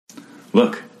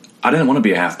Look, I didn't want to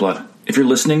be a half-blood. If you're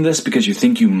listening to this because you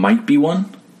think you might be one,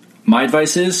 my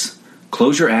advice is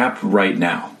close your app right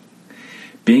now.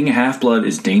 Being a half-blood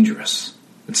is dangerous.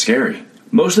 It's scary.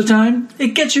 Most of the time, it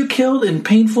gets you killed in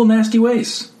painful, nasty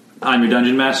ways. I'm your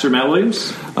Dungeon Master, Matt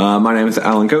Williams. My name is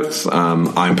Alan Coates.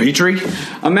 I'm Petrie.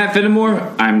 I'm Matt Fenimore.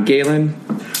 I'm Galen.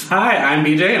 Hi, I'm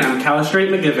BJ, and I'm Calistrate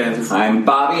McGivens. I'm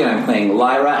Bobby, and I'm playing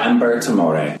Lyra Ember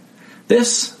Tamore.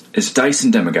 This is Dice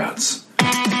and Demigods.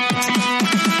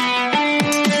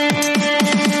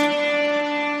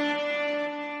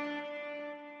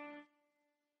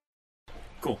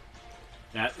 Cool.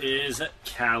 That is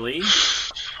Callie.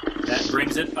 That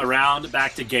brings it around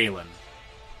back to Galen.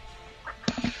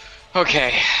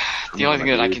 Okay, the only thing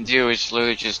that I can do is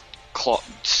literally just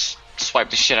swipe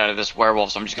the shit out of this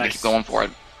werewolf, so I'm just gonna keep going for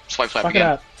it. Swipe Fuck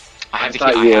again. I have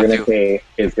thought to you were gonna say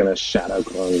is gonna shadow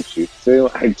clone jutsu.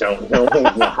 I don't know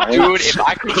why. Dude, if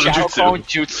I could shadow clone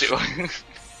jutsu.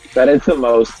 That is the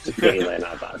most Galen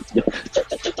I've done.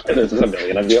 There's a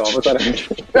million of you all of a sudden. It's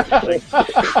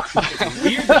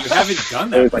weird that you haven't done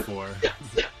that before.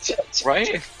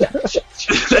 Right?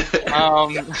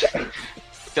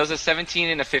 Does a 17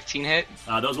 and a 15 hit?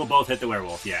 Those will both hit the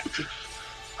werewolf, yeah.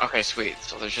 Okay, sweet.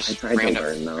 So there's just I tried to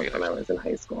learn those when I was in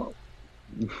high school.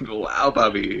 Wow,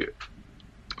 Bobby.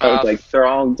 I was like, they're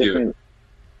all different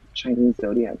Chinese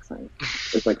zodiac signs.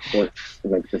 It's like horse.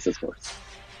 It's like, this is horse.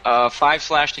 5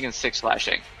 slashing and 6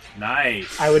 slashing.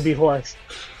 Nice. I would be horse.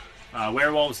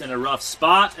 Werewolf's in a rough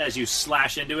spot as you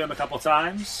slash into him a couple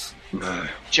times.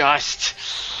 Just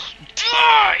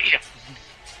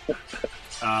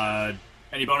die!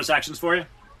 Any bonus actions for you?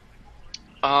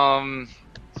 I'm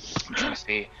trying to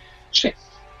see. Shit.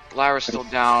 Lyra's still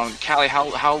down. Callie,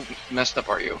 how messed up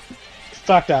are you?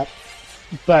 Fucked up.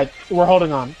 But we're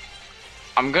holding on.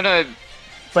 I'm gonna...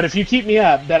 But if you keep me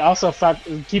up, that also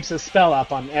keeps a spell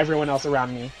up on everyone else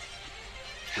around me.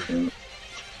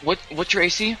 What's your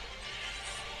AC?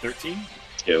 13?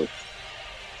 2.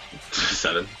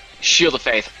 7. Shield of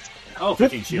Faith. Oh,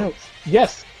 15 shield. No.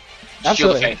 Yes. Absolutely.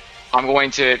 Shield of Faith. I'm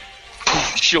going to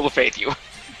Shield of Faith you.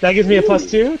 That gives me a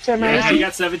 +2 to my Yeah, AC? you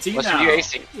got 17 What's now. your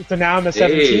AC? So now I'm a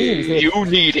 17. Hey, you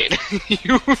need it.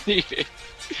 You need it.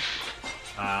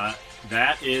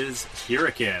 That is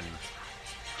Hurricane.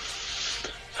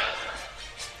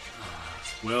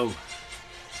 Well,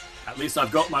 at least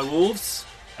I've got my wolves,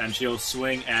 and she'll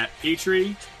swing at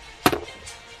Petrie.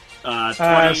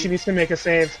 20. She needs to make a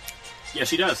save. Yeah,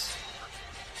 she does.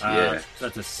 Yeah. So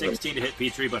that's a 16 to hit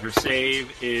Petrie, but her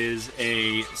save is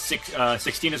a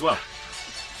 16 as well.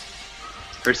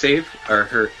 Her save, or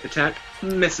her attack,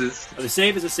 misses. The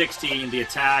save is a 16, the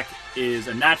attack is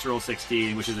a natural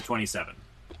 16, which is a 27.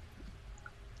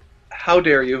 How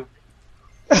dare you?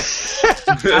 You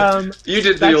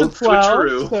did the That's old a 12,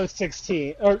 switcheroo. so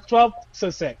 16. Or 12, so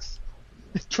 6.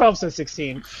 12, so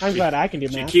 16. I'm glad I can do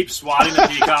She math. keeps swatting the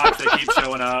peacocks, they keep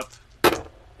showing up.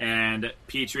 And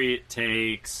Petrie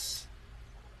takes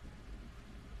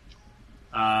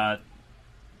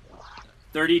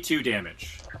 32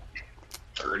 damage.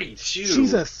 32.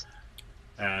 Jesus.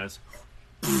 As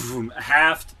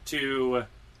halved to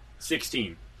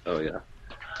 16. Oh, yeah.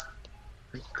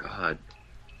 Thank God.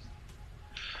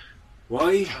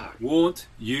 Why won't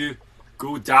you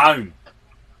go down?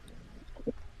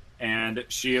 And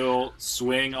she'll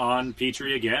swing on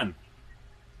Petrie again.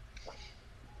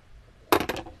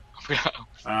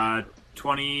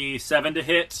 27 to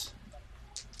hit.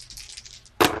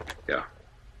 Yeah.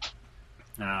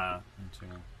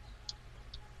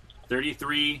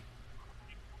 33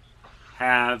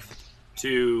 halved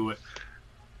to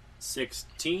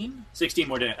 16. 16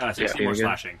 more 16 more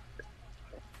slashing.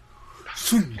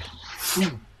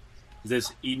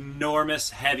 This enormous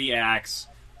heavy axe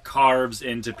carves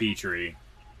into Petrie.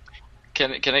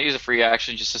 Can I use a free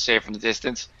action just to save from the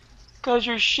distance? Cause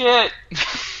you're shit.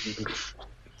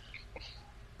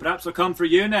 Perhaps I'll come for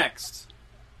you next.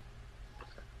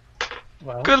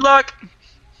 Well, Good luck. Oh,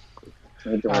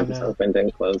 no. no. The door just opened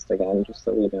and closed again, just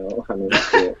so we know how many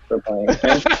spirits we're playing.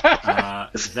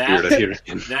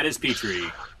 That is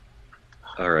Petrie.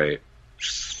 Alright.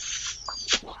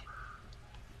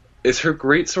 Is her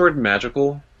greatsword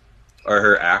magical? Or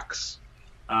her axe?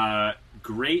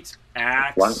 Great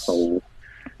axe.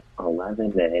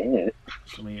 11 to hit.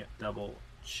 Let me double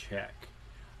check.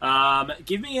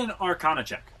 Give me an Arcana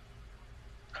check.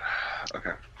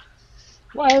 Okay.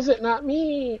 Why is it not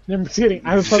me? I'm kidding.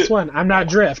 I'm a +1. I'm not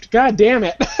drift. God damn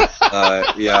it.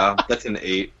 Yeah, that's an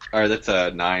 8. Or that's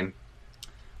a 9.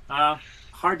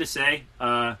 Hard to say.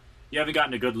 You haven't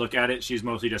gotten a good look at it. She's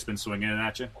mostly just been swinging it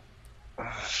at you.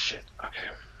 Oh, shit. Okay.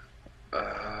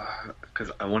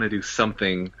 because I want to do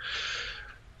something.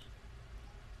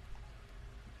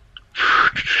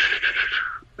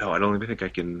 No, I don't even think I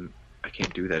can. I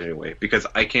can't do that anyway because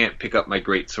I can't pick up my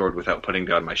great sword without putting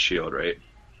down my shield, right?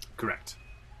 Correct.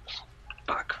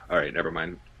 Fuck. All right, never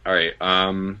mind. All right.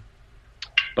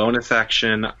 Bonus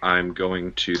action. I'm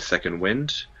going to second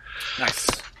wind. Nice.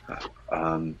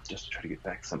 Just to try to get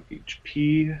back some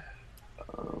HP.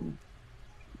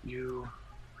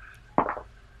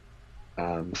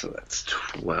 So that's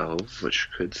 12, which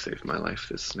could save my life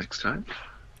this next time.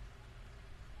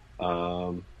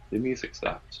 The music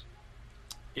stopped.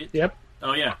 Yep.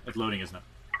 Oh yeah, it's loading, isn't it?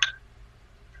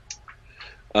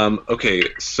 Okay,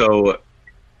 so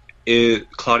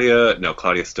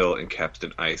Claudia's still encapsulated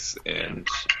in ice,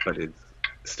 but it's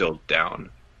still down.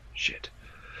 Shit.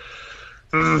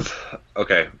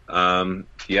 Okay. The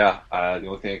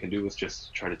only thing I can do is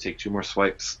just try to take 2 more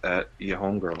swipes at your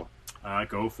homegirl.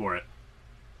 Go for it.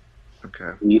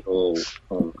 Okay. The old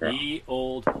homegirl. The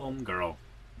old homegirl.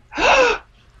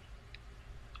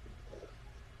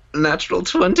 Natural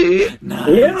 20. Nice.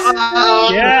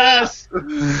 Yes.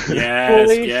 Yes,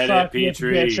 Holy get fuck, it, you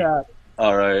Petrie. bitch up.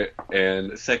 All right,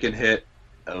 and second hit.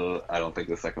 I don't think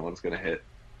the second one's gonna hit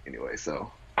anyway.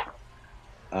 So,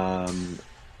 the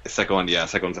second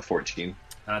one's a 14.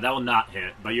 That will not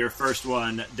hit, but your first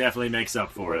one definitely makes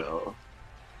up for it. Well,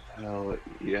 hell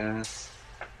yes.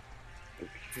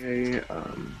 Okay,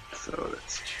 so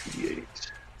that's 2d8.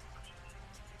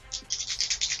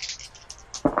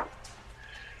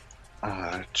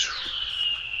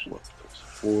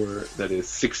 4. That is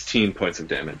 16 points of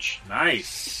damage.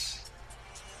 Nice.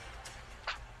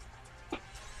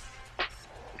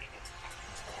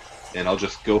 And I'll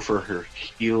just go for her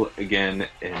heal again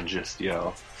and just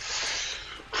yell.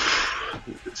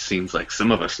 It seems like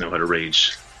some of us know how to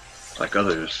rage, like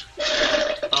others.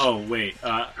 Oh, wait.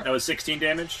 That was 16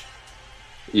 damage?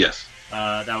 Yes.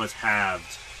 That was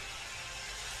halved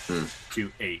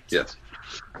to 8. Yes.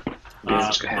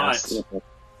 But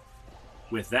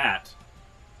with that,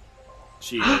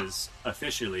 she is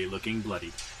officially looking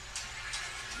bloody.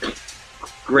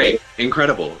 Great.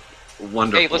 Incredible.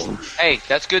 Wonderful. Hey, listen. Hey,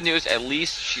 that's good news. At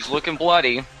least she's looking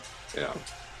bloody. Yeah.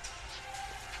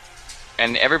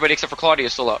 And everybody except for Claudia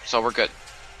is still up, so we're good.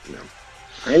 Yeah.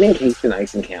 I'm encased in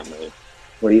ice and can't move.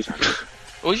 What are you talking about?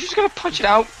 Well, you're just gonna punch it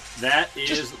out. That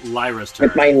is Lyra's turn.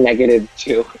 With my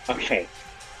 -2. Okay.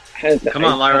 Has the Come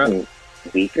on, ice Lyra. gotten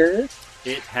weaker?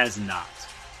 It has not.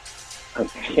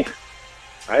 Okay.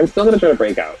 I'm still going to try to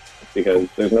break out, because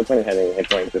there's no point in having hit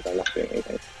points if I'm not doing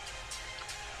anything.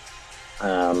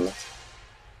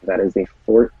 That is a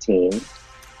 14.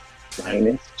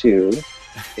 -2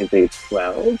 is a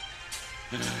 12.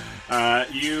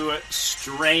 You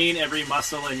strain every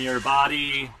muscle in your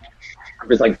body, I'm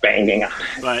just like banging on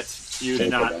it. but you do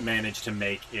not manage to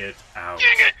make it out.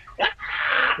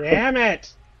 Damn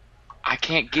it! I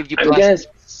can't give you I'm gonna blessings.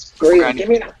 scream, give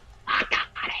me the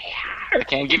I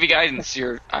can't give you guidance.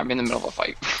 I'm in the middle of a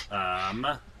fight. And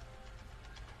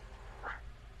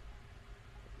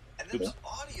then the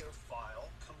audio file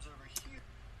comes over here.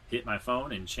 Hit my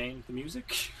phone and change the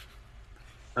music.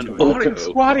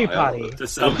 Squatty potty. To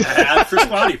some ad for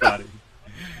Squatty Potty.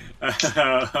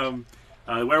 The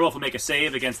werewolf will make a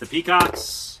save against the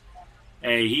peacocks.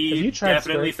 He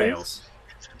definitely fails.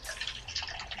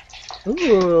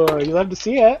 Ooh, you love to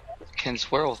see it. Can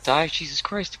werewolf die? Jesus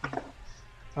Christ.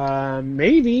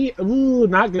 Maybe. Ooh,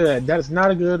 not good. That is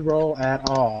not a good roll at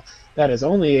all. That is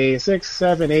only a 6,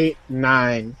 7, 8,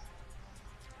 9.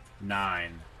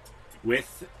 9.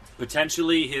 With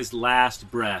potentially his last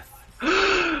breath,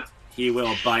 he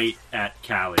will bite at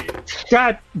Callie.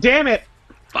 God damn it!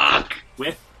 Fuck!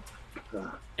 With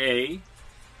a...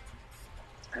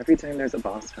 Every time there's a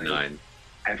boss fight, 9.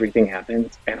 Everything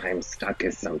happens, and I'm stuck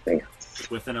as something else.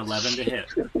 With an 11 to hit.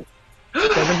 7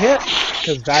 hit,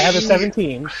 because I have a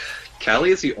 17.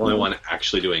 Callie is the only one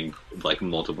actually doing like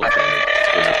multiple damage.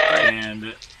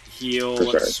 And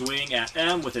he'll swing at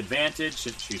M with advantage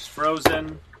since she's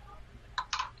frozen.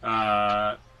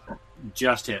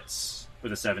 Just hits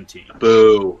with a 17.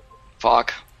 Boo.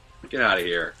 Fuck. Get out of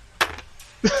here.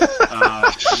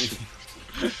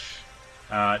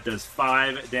 Does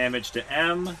 5 damage to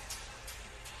M.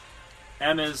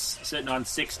 M is sitting on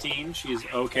 16. She's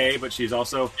okay, but she's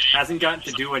also hasn't gotten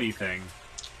to do anything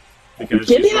because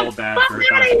she's rolled bad for her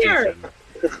constitution.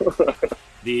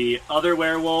 The other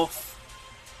werewolf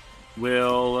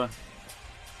will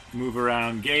move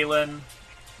around Galen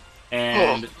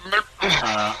and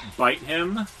bite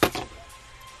him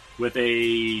with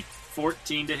a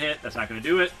 14 to hit. That's not going to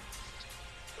do it.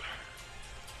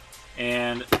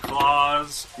 And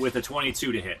claws with a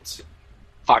 22 to hit.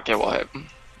 Pocket will hit.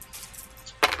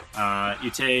 You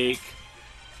take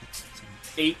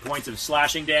 8 points of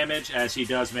slashing damage as he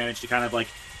does manage to kind of like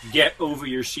get over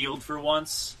your shield for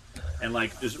once and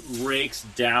like just rakes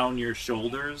down your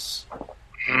shoulders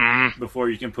before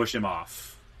you can push him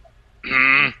off.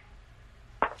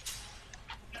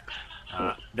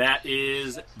 That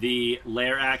is the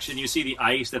lair action. You see the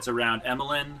ice that's around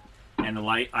Emmeline and the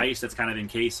light ice that's kind of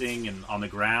encasing and on the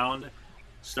ground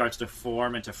starts to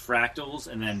form into fractals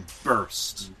and then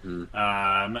burst.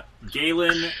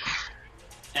 Galen,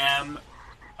 M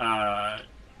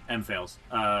fails.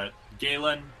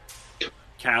 Galen,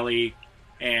 Callie,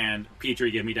 and Petrie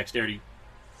give me dexterity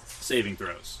saving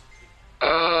throws.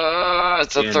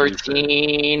 It's a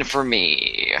 13 for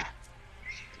me.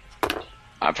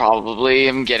 I probably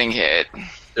am getting hit.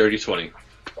 30-20.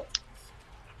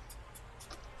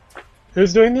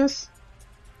 Who's doing this?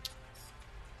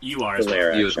 You are as well.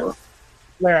 Lair action.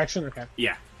 Lair action, okay.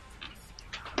 Yeah.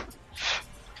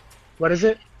 What is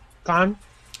it? Con?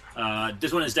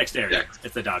 This one is dexterity. Dex.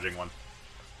 It's the dodging one.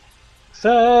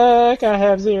 Fuck, I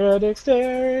have 0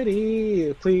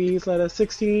 dexterity. Please let a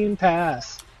 16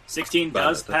 pass. 16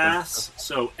 does pass.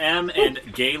 So M and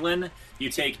Galen, you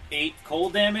take 8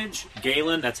 cold damage.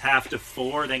 Galen, that's half to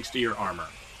 4 thanks to your armor.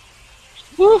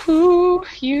 Woohoo!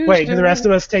 Wait, do the rest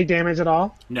of us take damage at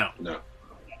all? No. No.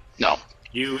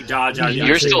 You dodge out of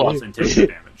You're still walls and take your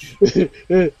damage.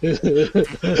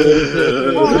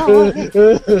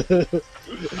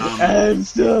 I'm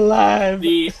still alive.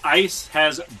 The ice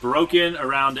has broken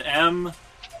around M.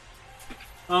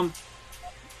 Popcorn?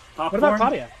 What about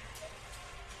Claudia?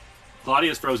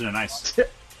 Claudia's frozen in ice.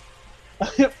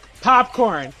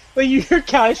 Popcorn. But you hear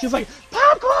Callie, she's like,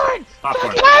 popcorn!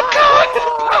 Popcorn.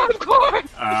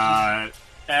 Popcorn!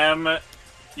 M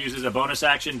uses a bonus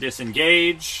action,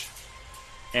 disengage,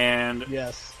 and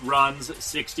Yes. runs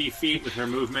 60 feet with her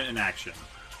movement and action.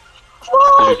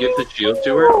 Did you get the shield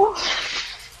to her?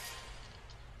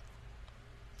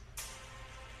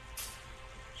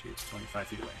 She's 25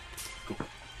 feet away. Cool.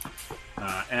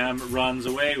 M runs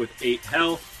away with 8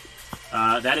 health.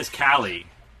 That is Callie.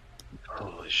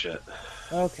 Holy shit.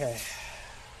 Okay.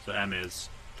 So M is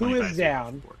Who 25 is feet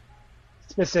down? forward.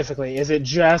 Specifically, is it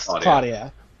just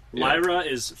Claudia? Lyra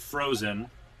is frozen,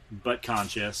 but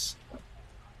conscious.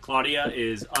 Claudia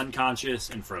is unconscious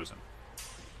and frozen.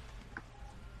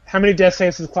 How many death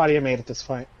saves has Claudia made at this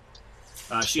point?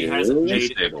 She has She's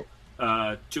made stable.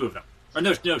 2 of them. Or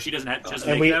no, she doesn't have, she doesn't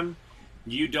And make we- them.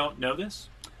 You don't know this,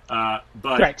 but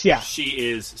Correct, yeah.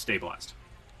 she is stabilized.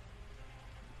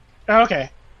 Oh, okay.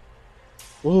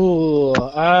 Ooh,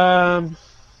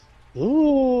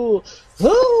 Ooh,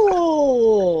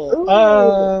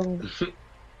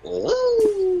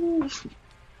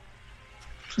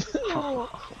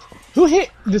 who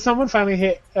hit? Did someone finally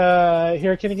hit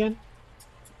Hurricane again?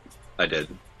 I did.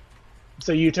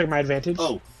 So you took my advantage.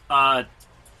 Oh,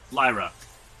 Lyra.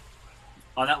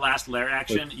 On that last lair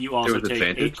action, Wait, you also there was take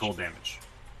advantage? 8 cold damage.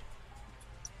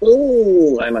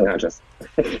 Ooh, I'm unconscious.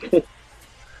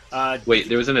 Wait,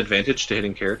 there was an advantage to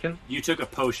hitting Karrakin? You took a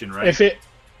potion, right? If it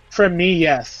from me,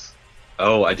 yes.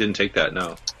 Oh, I didn't take that,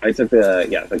 no. I took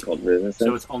the cold resistance.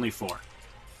 So it's only 4.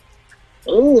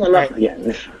 Ooh, I'm Right. up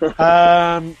again.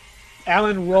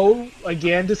 Alan, roll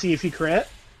again to see if he crit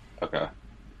Okay.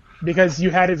 because you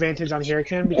had advantage on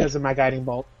Hurricane because of my guiding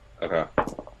bolt. Okay.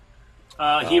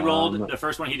 He rolled, the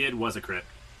first one he did was a crit.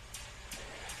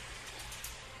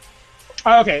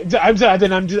 Oh, okay, I'm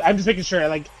just making sure,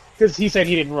 like, because he said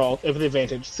he didn't roll with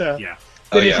advantage. So Yeah.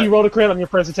 but if he rolled a crit on your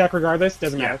first attack, regardless,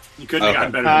 doesn't Yeah. matter. You couldn't have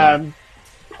gotten better than that.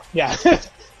 Yeah,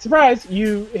 surprise!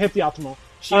 You hit the optimal.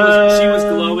 She was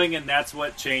glowing, and that's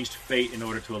what changed fate in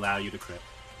order to allow you to crit.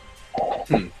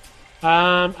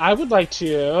 I would like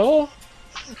to,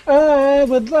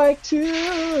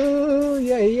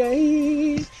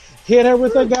 hit her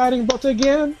with a guiding bolt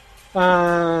again.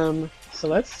 So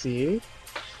let's see.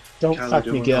 Don't fuck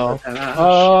me, Gil.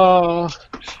 Oh.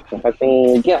 Don't fuck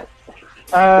me, Gil.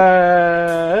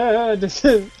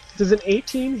 Does an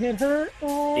 18 hit her?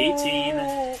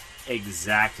 18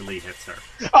 exactly hits her.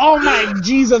 Oh my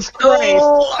Jesus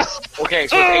Christ! Okay,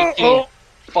 so it's 18.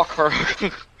 Fuck her.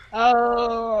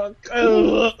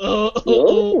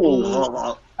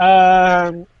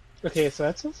 Okay, so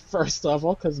that's a first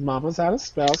level because Mama's out of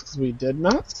spells because we did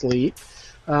not sleep.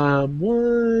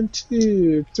 1,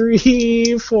 2,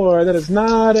 3, 4. That is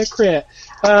not a crit.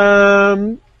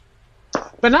 But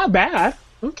not bad.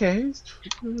 Okay.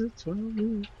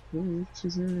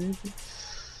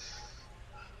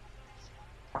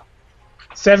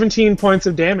 17 points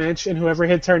of damage, and whoever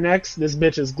hits her next, this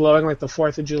bitch is glowing like the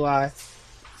 4th of July.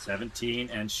 17,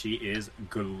 and she is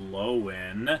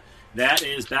glowing. That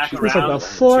is back It's like around the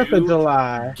 4th to of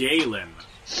July. Galen.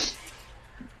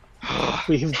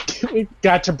 We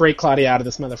got to break Claudia out of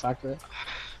this motherfucker.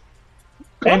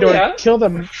 And/or kill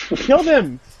them. Kill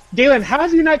them! Galen, how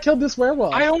have you not killed this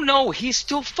werewolf? I don't know. He's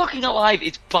still fucking alive.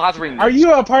 It's bothering me. Are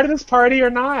you a part of this party or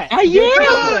not? I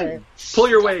am! Pull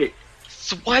your weight.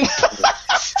 Swipe.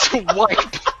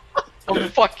 Swipe. I'm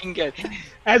fucking good.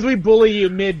 As we bully you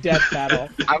mid-death battle.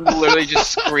 I'm literally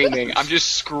just screaming. I'm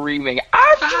just screaming.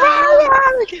 I'm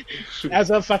trying!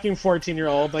 As a fucking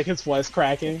 14-year-old, like his voice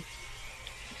cracking.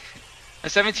 A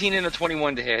 17 and a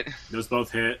 21 to hit. Those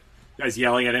both hit. Guys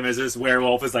yelling at him as this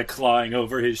werewolf is like clawing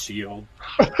over his shield.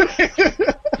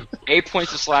 8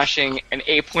 points of slashing and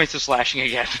 8 points of slashing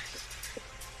again.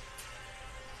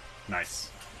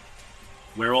 Nice.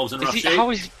 Werewolves in rough shape.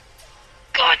 How is?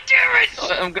 God damn it!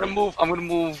 I'm gonna move. I'm gonna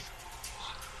move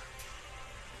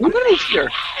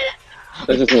here.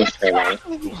 This is me screaming.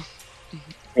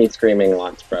 Me screaming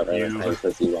lots forever.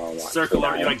 As you all want. Circle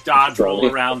over, you like dodge roll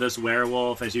around this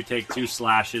werewolf as you take 2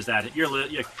 slashes at it. You're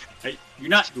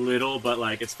not little, but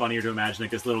like it's funnier to imagine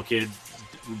like this little kid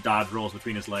dodge rolls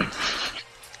between his legs.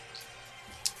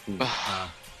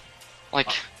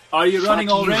 Are you running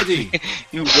already?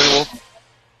 You werewolf.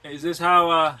 Is this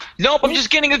how? Nope, I'm just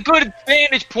getting a good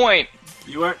vantage point.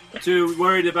 You weren't too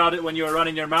worried about it when you were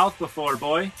running your mouth before,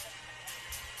 boy.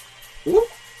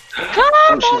 Come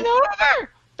on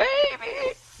over,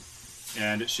 baby.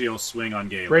 And she'll swing on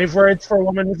Galen. Brave words for a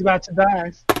woman who's about to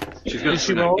die. She's going to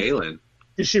swing on Galen.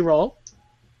 Did she roll?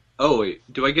 Oh, wait.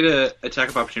 Do I get an attack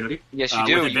of opportunity? Yes, you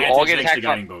do. You all get attack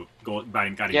guiding bolt.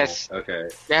 Yes. Okay.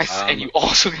 Yes, and you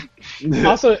also...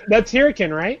 Also, that's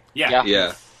Hurricane, right? Yeah.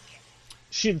 Yeah.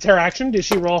 It's her action. Did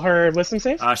she roll her wisdom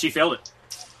save? She failed it.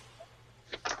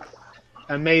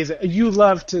 Amazing. You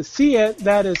love to see it.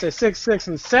 That is a 6, 6,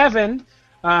 and 7.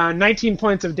 19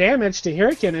 points of damage to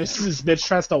Hurricane as this bitch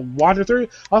tries to wander through.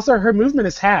 Also, her movement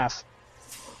is half.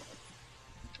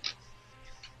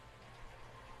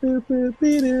 Boop, boop,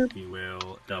 beep, doop. We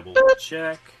will double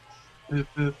check. And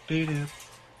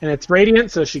it's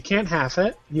radiant, so she can't half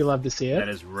it. You love to see it. That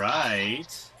is right.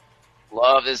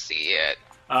 Love to see it.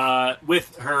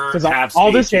 With her Because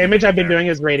all this damage I've been doing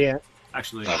is radiant.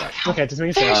 Actually, okay, just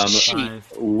making sure.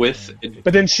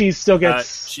 But then she still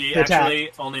gets she the attack.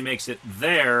 actually only makes it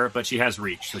there, but she has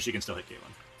reach, so she can still hit Galen.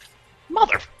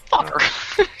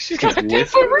 Motherfucker! She's got a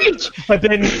 10-foot reach. But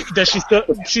then does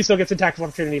she still gets attack of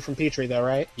opportunity from Petrie though,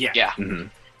 right? Yeah. Mm-hmm.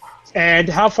 And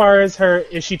how far is her?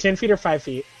 Is she 10 feet or 5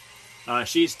 feet?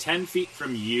 She's 10 feet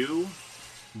from you,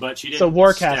 but she didn't So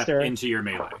Warcaster. step into your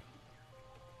melee.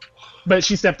 But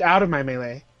she stepped out of my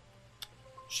melee.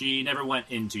 She never went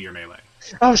into your melee.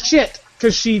 Oh shit!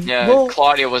 Because she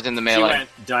Claudia was in the melee. She went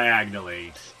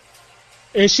diagonally.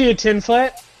 Is she a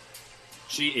 10-foot?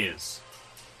 She is.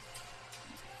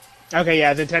 Okay,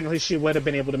 yeah. Then technically she would have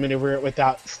been able to maneuver it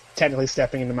without technically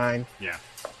stepping into mine. Yeah.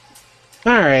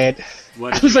 All right.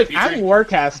 What I is was your like, I'm feature?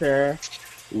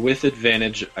 Warcaster. With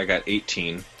advantage, I got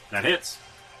 18. That hits.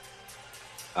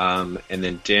 And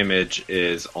then damage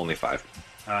is only 5.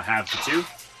 Half the 2.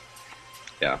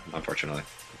 Yeah, unfortunately.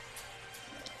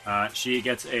 She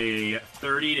gets a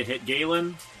 30 to hit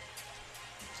Galen.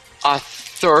 A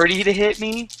 30 to hit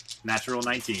me? Natural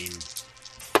 19.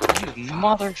 You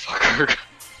motherfucker.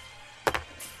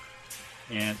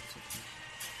 And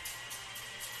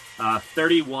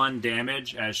 31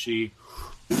 damage as she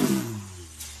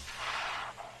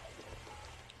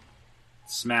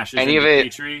smashes Any into of it-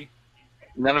 Petrie.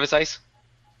 None of it's ice?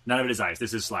 None of it is ice.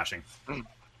 This is slashing.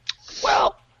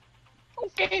 Well,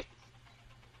 okay.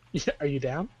 Are you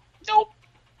down? Nope.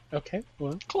 Okay,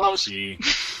 well. Close. She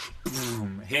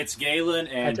hits Galen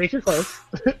I and think you're close.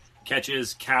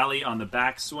 catches Callie on the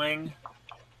backswing.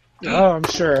 Oh, I'm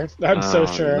sure. I'm so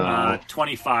sure. no.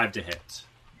 25 to hit.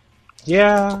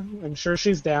 Yeah, I'm sure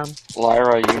she's down.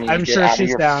 Lyra, you need I'm to get sure out she's of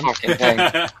your down. fucking thing.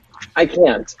 I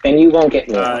can't, and you won't get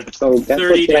me. So that's 30 what's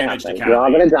gonna damage to happen. Callie. You're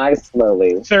all gonna die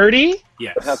slowly. 30?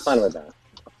 Yes. Have fun with that.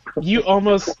 You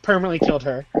almost permanently killed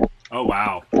her. Oh,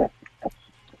 wow.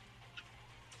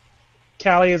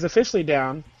 Callie is officially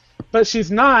down, but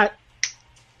she's not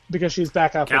because she's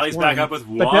back up Callie's with 1. back up with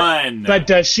But 1. But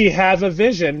does she have a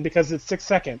vision because it's 6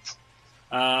 seconds?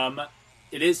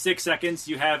 It is 6 seconds.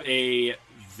 You have a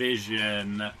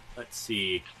vision. Let's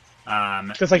see.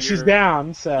 Because she's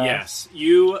down, so Yes,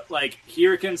 you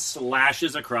Hurricane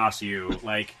slashes across you.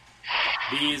 Like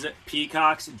these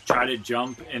peacocks try to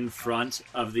jump in front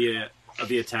of the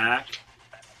attack.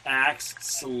 Axe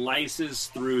slices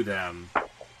through them.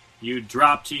 You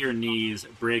drop to your knees,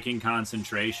 breaking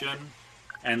concentration,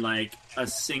 and like a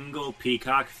single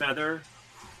peacock feather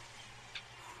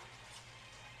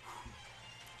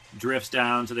drifts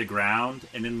down to the ground,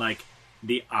 and in like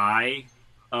the eye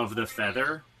of the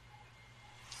feather,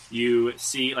 you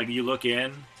see, like, you look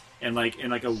in, and like in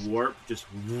like a warp, just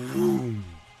whoom,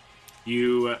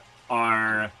 you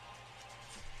are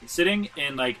sitting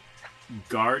in like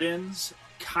gardens,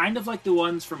 kind of like the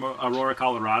ones from Aurora,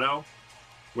 Colorado,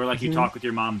 where like you talk with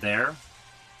your mom there,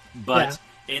 but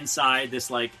inside this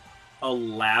like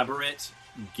elaborate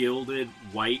gilded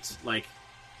white like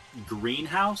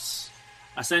greenhouse,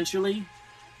 essentially.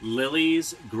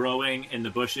 Lilies growing in the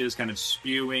bushes, kind of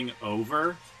spewing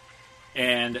over,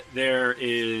 and there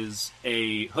is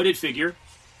a hooded figure,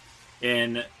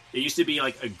 and it used to be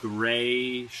like a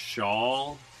gray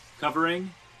shawl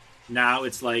covering. Now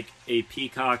it's like a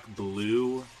peacock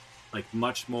blue, like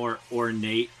much more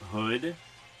ornate hood,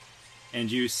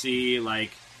 and you see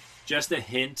like just a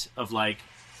hint of like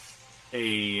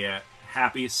a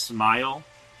happy smile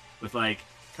with like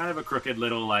kind of a crooked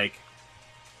little like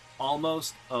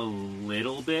almost a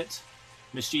little bit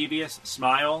mischievous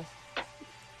smile,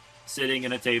 sitting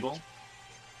at a table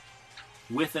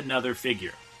with another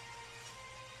figure.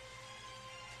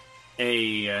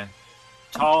 A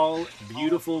tall,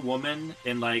 beautiful woman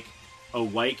in like a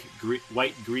white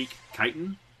Greek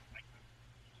chiton.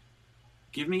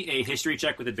 Give me a history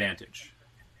check with advantage.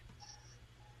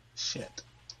 Shit.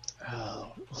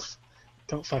 Oh.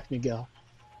 Don't fuck me, Gil.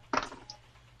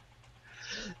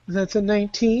 That's a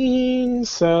 19,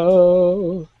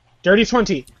 so... Dirty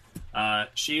 20.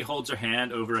 She holds her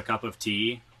hand over a cup of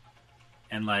tea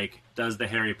and, like, does the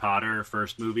Harry Potter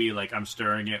first movie, like, I'm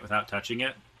stirring it without touching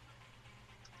it.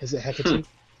 Is it Hecate?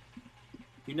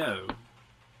 You know,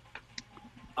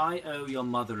 I owe your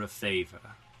mother a favor.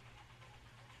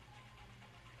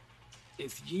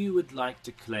 If you would like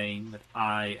to claim that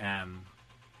I am,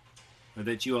 or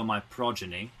that you are my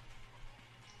progeny,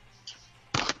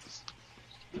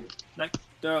 like,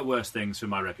 there are worse things for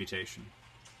my reputation.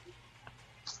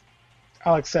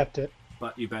 I'll accept it.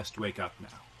 But you best wake up now.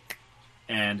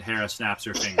 And Hera snaps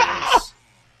her fingers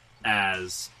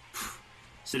as,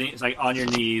 sitting, it's like on your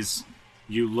knees,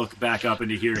 you look back up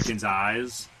into Hurricane's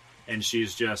eyes, and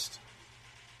she's just...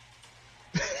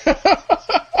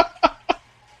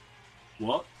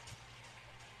 What?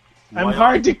 I'm Why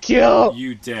hard to kill.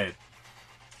 You dead.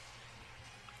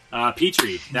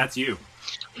 Petrie, that's you.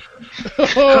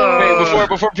 Wait,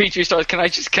 before Petrie starts, can I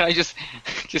just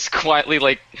quietly,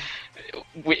 like,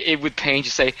 with pain,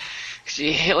 just say,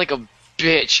 she hit like a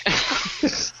bitch.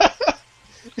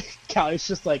 Callie's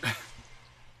just like,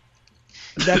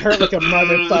 that hurt like a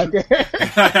motherfucker.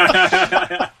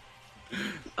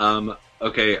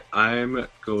 Okay, I'm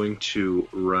going to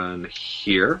run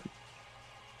here.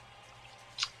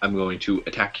 I'm going to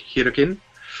attack Hirakin.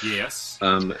 Yes.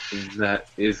 That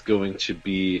is going to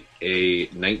be a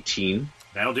 19.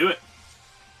 That'll do it.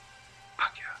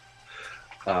 Fuck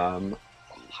yeah.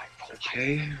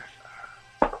 Okay.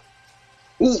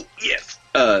 Ooh, yes.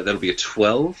 That'll be a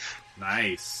 12.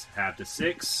 Nice. Half to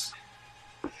 6.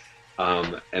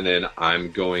 And then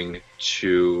I'm going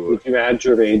to... Did you add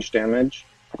your rage damage?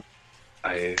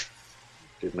 I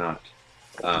did not.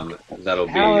 That'll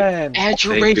be... Alan, add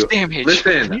your range damage.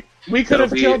 Listen. We could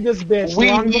have killed this bitch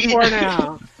long before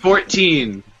now.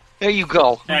 14. There you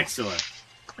go. Excellent.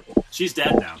 She's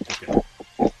dead now. Okay.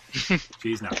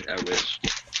 She's not. I wish.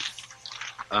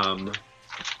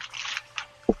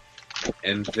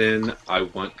 And then I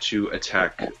want to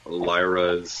attack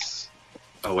Lyra's...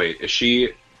 Oh, wait. Is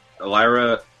she...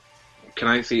 Lyra... Can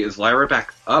I see... Is Lyra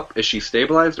back up? Is she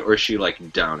stabilized, or is she,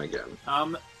 like, down again?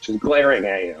 She's glaring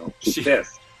at you. She's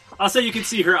pissed. I'll say you can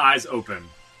see her eyes open.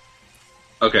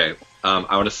 Okay.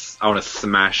 I want to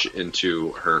smash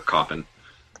into her coffin.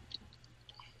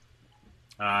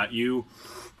 You...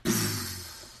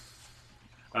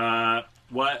 go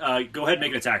ahead and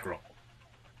make an attack roll.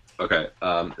 Okay.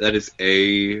 That is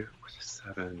a...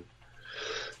 7...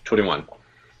 21.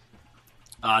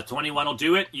 21 will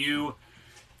do it. You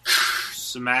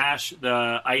smash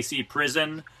the icy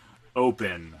prison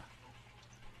open.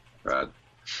 Rad.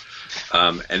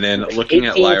 And then looking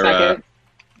at Lyra... Seconds.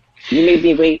 You made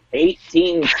me wait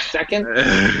 18 seconds?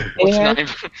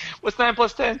 What's 9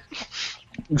 plus 10?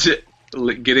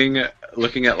 Looking at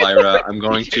Lyra, I'm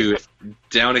going to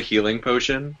down a healing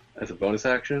potion as a bonus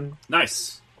action.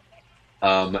 Nice.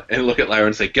 And look at Lyra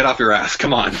and say, "Get off your ass,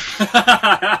 come on."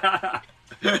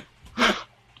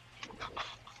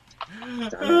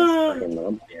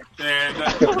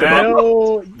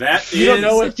 That you don't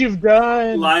know what you've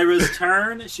done. Lyra's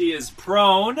turn. She is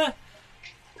prone.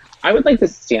 I would like to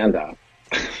stand up.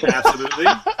 Absolutely.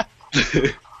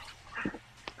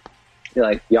 Be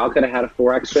like, y'all could have had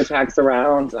 4 extra attacks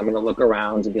around. I'm gonna look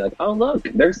around and be like, oh look,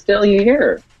 they're still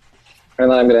here. And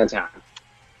then I'm gonna attack.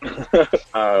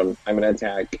 I'm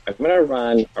gonna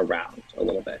run around a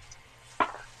little bit.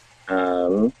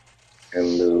 And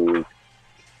move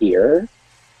here.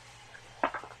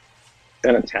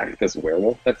 And attack this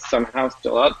werewolf that's somehow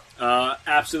still up.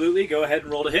 Absolutely. Go ahead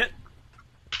and roll to hit.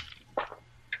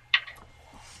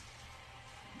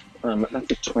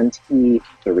 That's a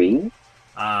 23.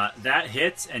 That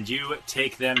hits, and you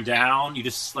take them down. You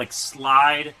just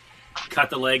slide, cut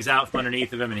the legs out from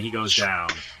underneath of him, and he goes down.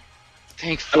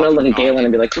 I'm gonna look at Galen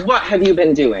and be like, "What have you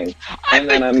been doing?" And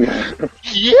then I'm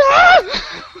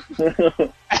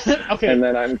Okay. And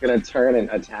then I'm gonna turn and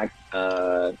attack.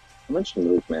 How much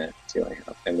movement do I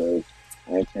have? I move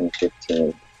 5, 10,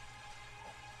 15.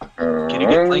 Can you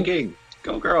get flanking?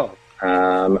 Go, girl.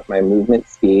 My movement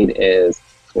speed is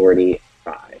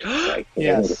 45. So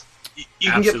yes.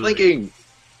 You can get flanking.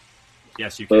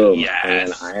 Yes, you can. Boom. Yes.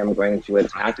 And I am going to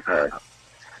attack her.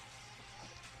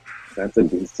 That's a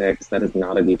D6. That is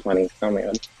not a D20. Oh my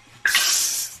god.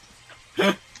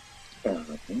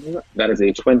 That is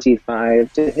a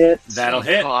 25 to hit. That'll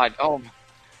hit. God. Oh.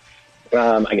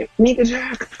 I get sneak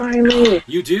attack, finally!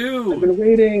 You do! I've been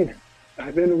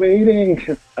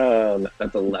waiting!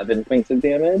 That's 11 points of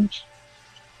damage.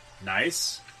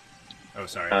 Nice. Oh,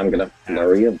 sorry. I'm gonna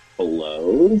flurry of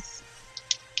blows.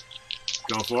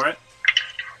 Go for it.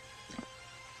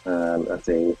 That's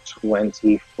a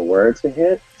 24 to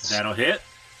hit. That'll hit.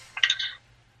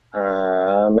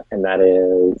 And that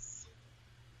is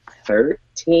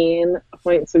 13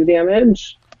 points of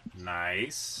damage.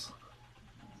 Nice.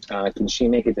 Can she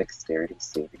make a dexterity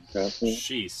saving throw, please?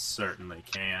 She certainly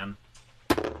can.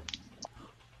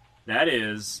 That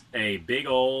is a big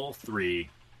ol' 3.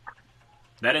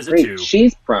 That is a Great. 2.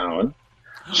 She's prone.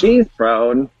 She's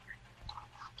prone.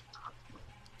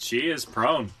 She is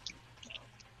prone.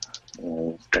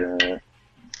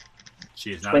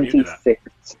 She is not immune to that.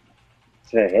 26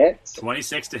 to hit.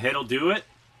 26 to hit will do it.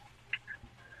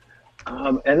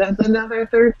 And that's another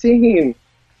 13.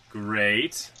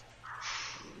 Great.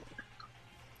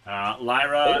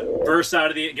 Lyra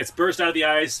gets burst out of the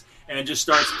ice and just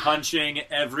starts punching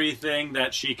everything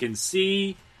that she can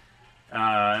see.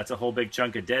 That's a whole big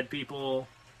chunk of dead people.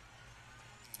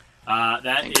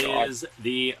 That is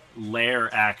the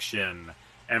lair action.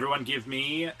 Everyone give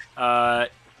me...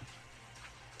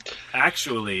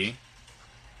 actually...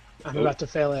 I'm about to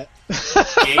fail it.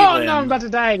 Galen, oh no, I'm about to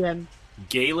die again.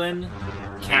 Galen,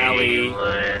 Callie...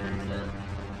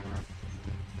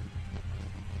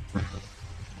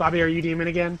 Bobby, are you demon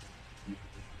again?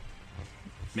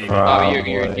 Maybe. Bobby,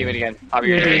 you're demon again. Bobby,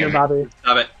 You're demon, Bobby.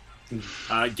 Stop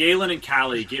it. Galen and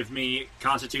Callie, give me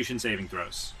Constitution saving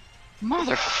throws.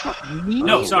 Motherfucker.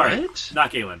 No, sorry. What?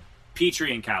 Not Galen.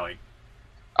 Petrie and Callie.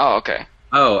 Oh, okay.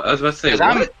 Oh, I was about to say, 'Cause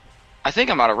what? I think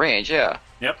I'm out of range, yeah.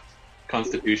 Yep.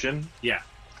 Constitution? Yeah.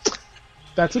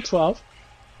 That's a 12.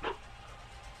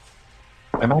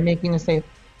 Am I making a save?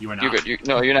 You are not. You're good.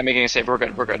 No, you're not making a save. We're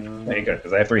good. We're good. Okay, good,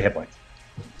 because I have 3 hit points.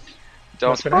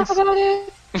 Don't talk about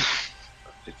it.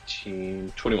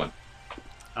 15, 21.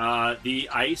 The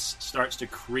ice starts to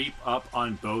creep up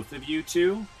on both of you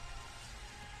two,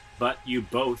 but you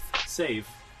both save.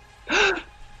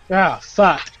 Ah,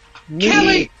 fuck.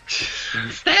 Callie!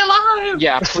 Stay alive!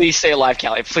 Yeah, please stay alive,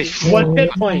 Callie. Please. 1 hit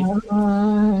point.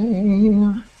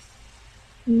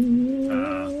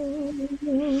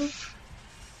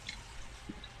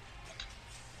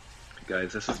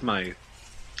 Guys, this is my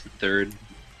 3rd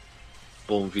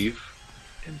Bon Vivre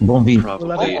in Bon Vivre.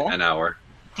 probably an hour.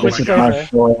 Which is our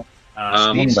short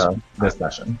window this I,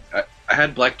 session. I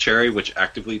had black cherry, which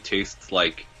actively tastes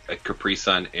like a Capri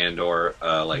Sun and or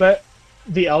like. But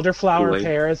the elderflower Kool-Aid.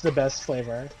 pear is the best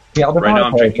flavor. The elderflower Right now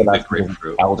I'm pear is drinking the best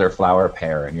grapefruit. elderflower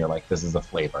pear, and you're like, this is a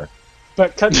flavor.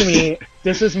 But cut to me,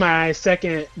 this is my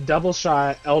second double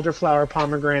shot elderflower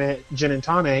pomegranate gin and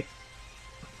tonic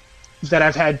that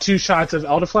I've had 2 shots of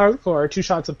elderflower liqueur, 2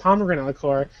 shots of pomegranate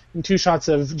liqueur, and 2 shots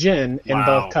of gin in Wow.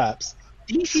 both cups.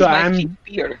 DC's So my I'm cheap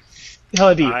beer.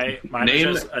 hella deep. Mine Name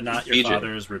is just not your BJ.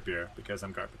 father's root beer because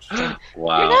I'm garbage.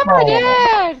 Wow. my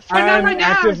dad! I'm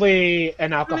actively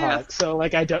an alcoholic, so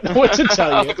like I don't know what to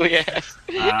tell you. Yes.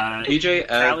 PJ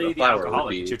as Callie a the flower alcoholic.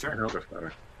 would be It's your turn. an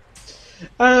elderflower.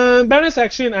 Bonus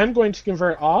action, I'm going to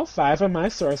convert all 5 of my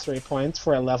sorcery points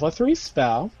for a level 3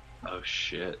 spell. Oh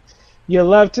shit. You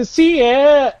love to see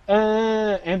it!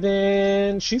 And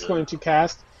then she's going to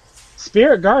cast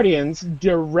Spirit Guardians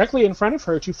directly in front of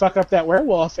her to fuck up that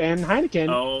werewolf and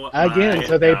Heineken again, my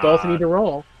so they both God. need to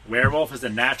roll. Werewolf is a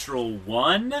natural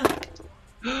 1.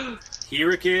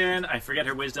 Hurricane, I forget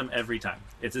her wisdom every time.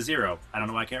 It's a 0. I don't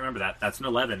know why I can't remember that. That's an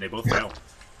 11. They both fail.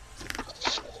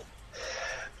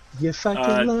 You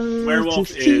fucking love Werewolf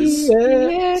to see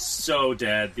it. is so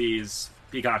dead. These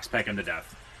peacocks peck him to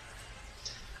death.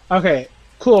 Okay,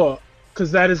 cool.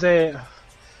 Because that is a...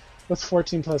 What's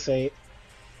 14 plus 8?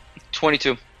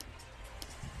 22.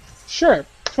 Sure,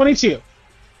 22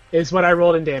 is what I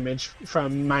rolled in damage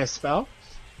from my spell.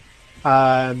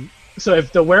 So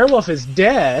if the werewolf is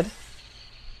dead,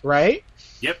 right?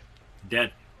 Yep,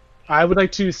 dead. I would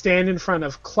like to stand in front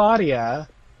of Claudia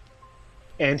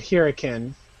and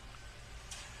Hurricane.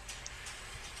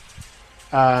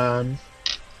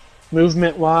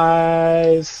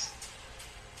 Movement-wise...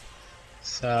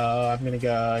 So I'm going to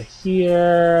go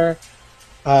here.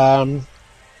 And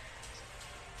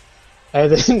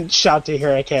then shout to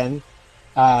Hurricane.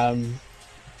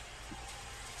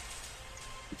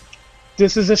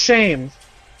 This is a shame.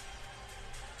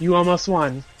 You almost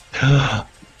won.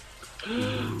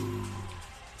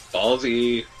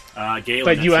 Ballsy. Galen,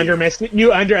 But you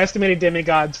underestimated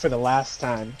demigods for the last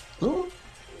time.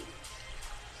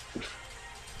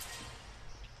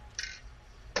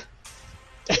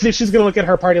 I think she's gonna look at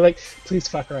her party like, please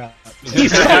fuck her up.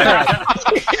 Please fuck her up.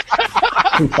 Please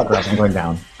fuck her up. I'm going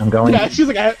down. I'm going. Yeah, she's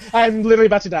like, I'm literally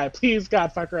about to die. Please,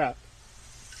 God, fuck her up.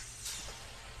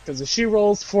 Because if she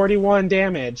rolls 41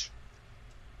 damage,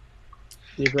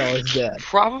 the girl is dead.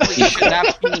 Probably should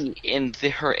not be in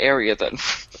her area then.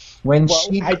 When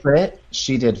she crit,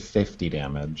 she did 50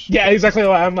 damage. Yeah, exactly.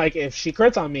 What I'm like, if she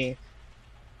crits on me,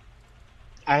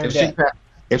 I'm dead.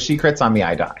 If she crits on me,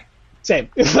 I die. Same.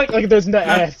 like there's no,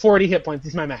 I have 40 hit points.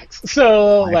 It's my max.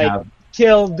 So I like, have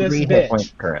kill this 3 bitch. hit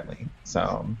points currently.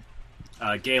 So.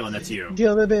 Galen, that's you.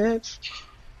 Kill the bitch.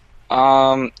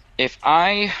 If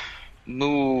I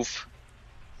move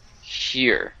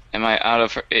here, am I out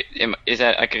of? Is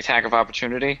that like an attack of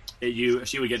opportunity?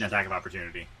 She would get an attack of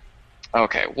opportunity.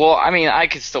 Okay. Well, I mean, I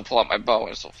could still pull out my bow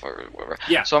and stuff or whatever.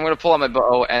 Yeah. So I'm gonna pull out my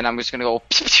bow and I'm just gonna go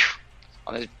pew, pew,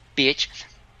 on this bitch.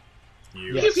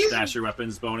 You stash your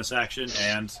weapons bonus action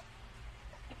and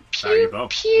fire your bow.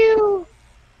 Pew.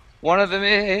 One of them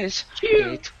is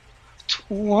a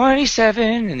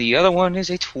 27, and the other one is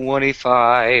a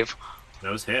 25.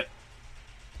 Those hit.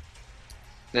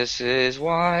 This is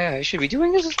why I should be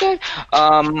doing this instead.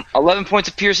 11 points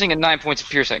of piercing and 9 points of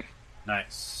piercing.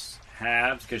 Nice.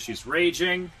 Halved because she's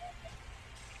raging.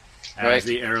 As Right.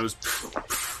 the arrows.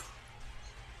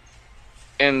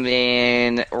 And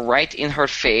then right in her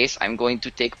face, I'm going to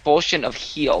take Potion of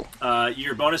Heal.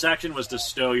 Your bonus action was to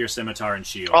stow your scimitar and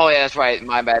shield. Oh, yeah, that's right.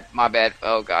 My bad.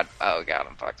 Oh, God,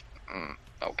 I'm fucked.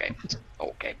 Okay.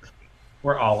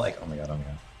 We're all like, oh my god,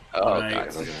 Oh, Right.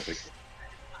 God.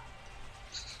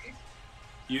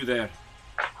 You there.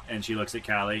 And she looks at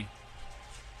Callie.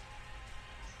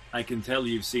 I can tell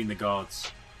you've seen the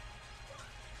gods.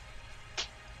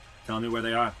 Tell me where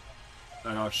they are,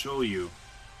 and I'll show you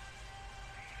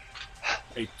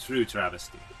a true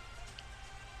travesty.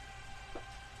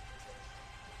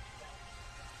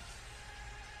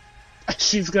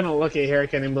 She's gonna look at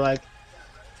Hurricane and be like,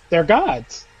 they're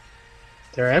gods.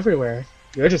 They're everywhere.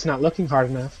 You're just not looking hard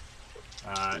enough.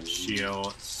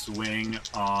 She'll swing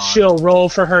on... She'll roll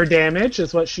for her damage,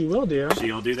 is what she will do.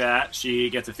 She'll do that. She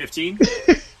gets a 15.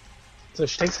 So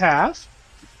she takes half.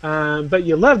 But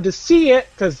you love to see it,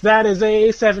 because that is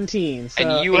a 17. So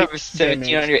And you have a 17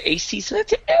 damage. on your AC, so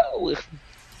that's no.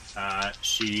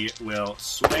 She will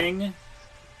swing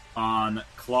on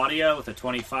Claudia with a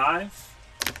 25.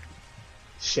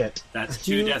 Shit. That's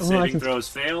 2 death Well, I saving can- throws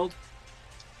failed.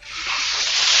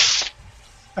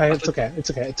 It's okay.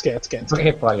 It's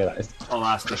okay, Claudia dies. I'll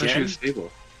ask I thought she again. was stable.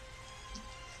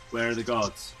 Where are the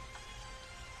gods?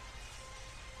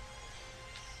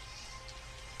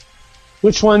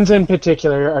 Which ones in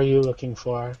particular are you looking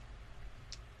for?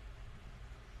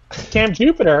 Camp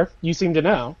Jupiter, you seem to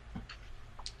know.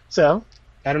 So,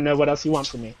 I don't know what else you want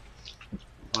from me.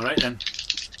 Alright then.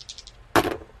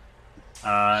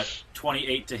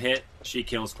 28 to hit. She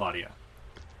kills Claudia.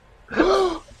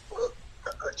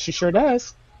 She sure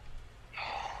does.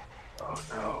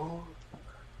 Oh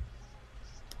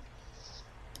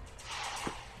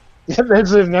no.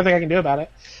 There's nothing I can do about it.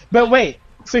 But wait,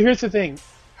 so here's the thing.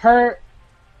 How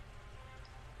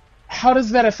does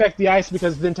that affect the ice?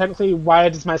 Because then technically, why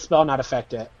does my spell not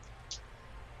affect it?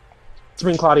 To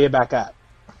bring Claudia back up.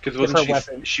 Because With her wasn't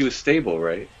weapon. she was stable,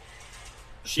 right?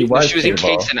 She was She was stable.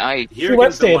 encased in ice. Here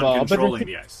was the one stable, but controlling then-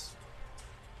 the ice.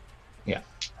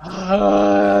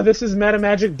 This is meta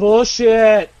magic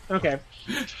bullshit. Okay.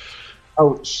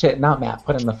 Oh shit, not Matt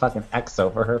putting the fucking X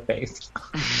over her face.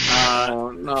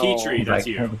 Oh, no. Petrie, that's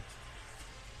Right. you.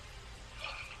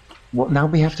 Well, now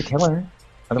we have to kill her. We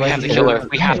Otherwise, have to kill her.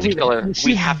 We have to kill her.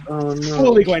 We have. Oh, no.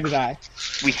 Fully going to die.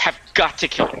 We have got to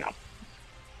kill her now.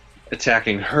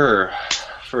 Attacking her.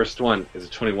 First one is a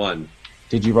 21.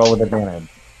 Did you roll with advantage?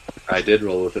 I did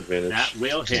roll with advantage. That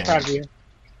will hit. Proud of you.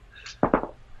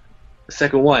 The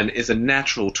second one is a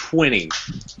natural 20.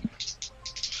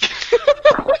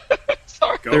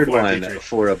 Go Third for it, one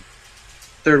Petrie.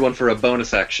 third one for a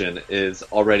bonus action is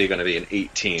already going to be an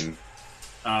 18.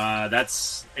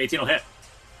 That's 18 will hit.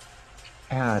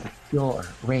 Add your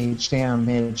rage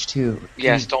damage to.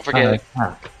 Yes, don't forget it.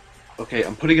 Attack. Okay,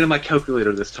 I'm putting it in my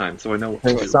calculator this time, so I know what to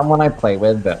do. There's someone I play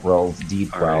with that rolls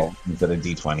D12 Alright. instead of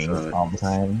D20s all the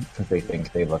time because they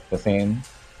think they look the same.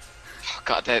 Oh,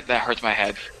 God, that hurts my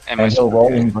head. And my he'll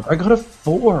roll and he's like, I got a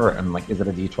 4. And I'm like, is it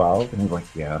a D12? And he's like,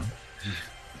 yeah.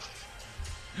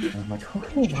 And I'm like,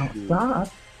 okay, well,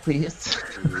 stop, please.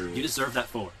 You deserve that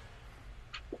 4.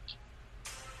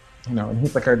 You know, and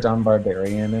he's like our dumb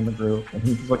barbarian in the group. And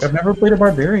he's like, I've never played a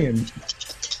barbarian.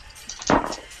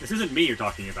 This isn't me you're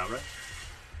talking about, right?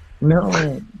 No.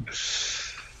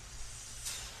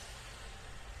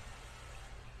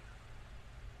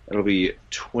 It'll be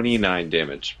 29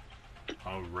 damage.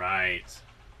 All right.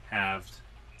 Halved.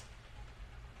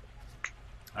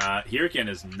 Hurricane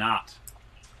is not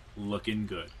looking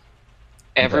good.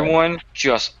 Everyone,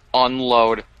 just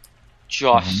unload.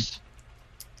 Just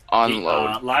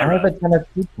unload. I have a ton of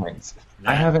 2 points.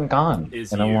 I haven't gone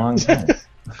is in a you. long time.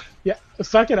 Yeah,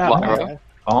 fuck it out. Lyra. Lyra.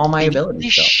 All my Beat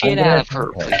abilities. the though. shit I'm gonna out of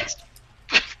her, attack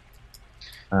please.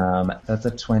 That's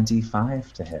a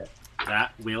 25 to hit.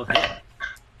 That will hit.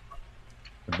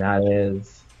 That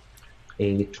is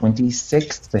a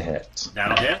 26 to hit.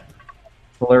 That'll hit.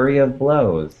 Flurry of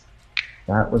blows.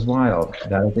 That was wild.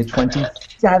 That is a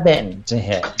 27 to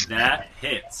hit. That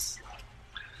hits.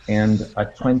 And a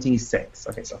 26.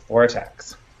 Okay, so 4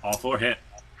 attacks. All 4 hit.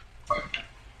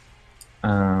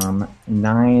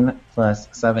 9 plus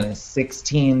 7 is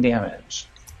 16 damage.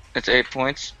 It's 8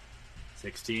 points.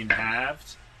 16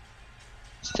 halved.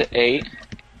 It's to 8.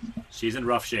 She's in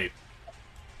rough shape.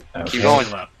 Okay. Keep going.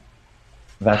 Still up.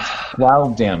 That's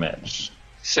 12 damage.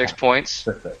 6 points.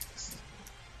 For 6.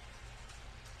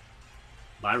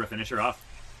 Lyra, finish her off.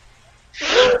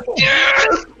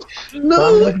 No!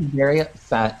 So I'm very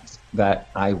upset that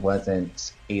I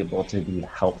wasn't able to be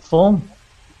helpful.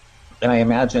 And I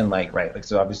imagine,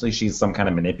 so obviously she's some kind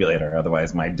of manipulator,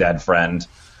 otherwise my dead friend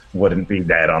wouldn't be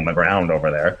dead on the ground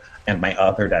over there, and my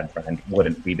other dead friend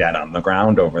wouldn't be dead on the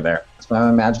ground over there. So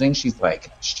I'm imagining she's like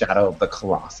Shadow of the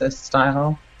Colossus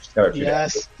style. She's got her feet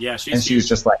up. Yeah, And she's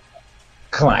just like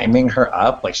climbing her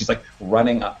up, like she's like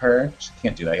running up her. She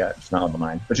can't do that yet, she's not on the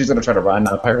mind. But she's gonna try to run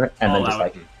up her and then just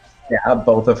like stab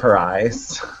both of her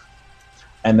eyes.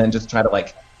 And then just try to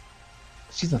like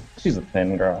she's a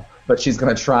thin girl. But she's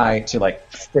gonna try to like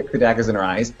stick the daggers in her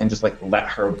eyes and just like let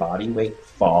her body weight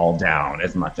fall down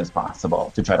as much as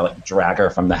possible to try to like drag her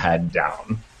from the head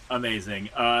down. Amazing.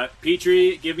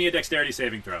 Petrie, give me a dexterity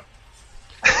saving throw.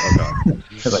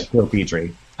 Because I kill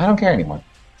Petrie. I don't care anymore.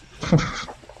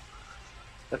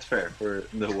 That's fair for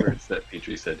the words that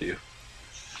Petrie said to you.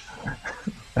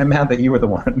 I'm mad that you were the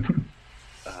one.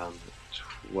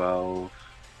 12,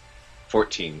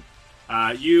 14.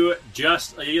 You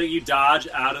dodge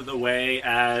out of the way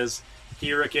as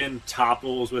Hurricane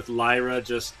topples with Lyra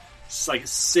just like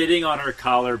sitting on her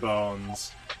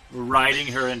collarbones, riding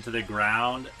her into the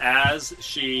ground. As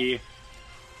she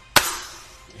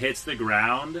hits the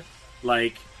ground,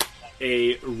 like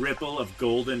a ripple of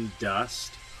golden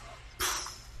dust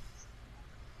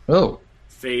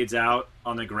fades out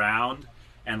on the ground,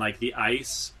 and like the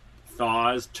ice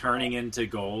thaws, turning into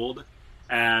gold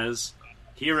as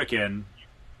Hurricane,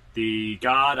 the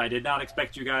god I did not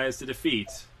expect you guys to defeat,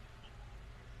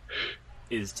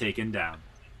 is taken down.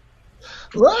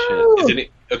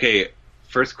 Shit. Okay,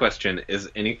 first question, is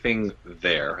anything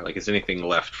there? Like, is anything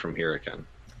left from Hurricane?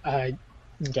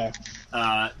 Okay.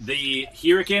 The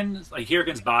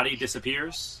Hurricane's body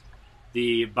disappears.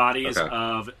 The bodies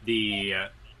of the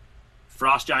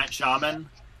Frost Giant Shaman,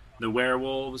 the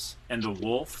werewolves, and the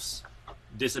wolves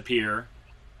disappear.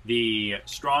 The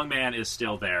strongman is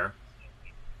still there.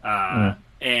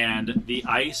 And the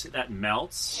ice that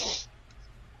melts,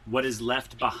 what is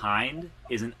left behind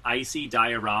is an icy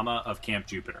diorama of Camp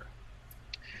Jupiter.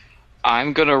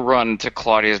 I'm gonna run to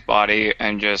Claudia's body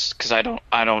and just, because I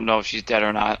don't know if she's dead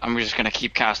or not, I'm just gonna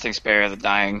keep casting Spare the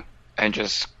Dying and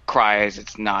just cry as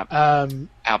it's not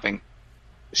helping.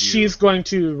 She's going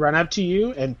to run up to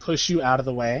you and push you out of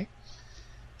the way.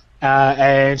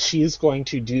 And she's going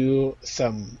to do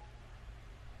some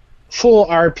full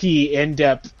RP,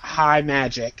 in-depth, high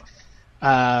magic.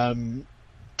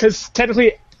 because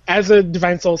technically, as a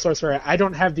divine soul sorcerer, I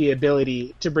don't have the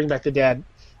ability to bring back the dead,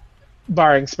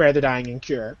 barring spare the dying and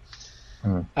cure.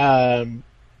 But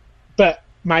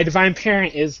my divine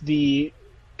parent is the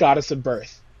goddess of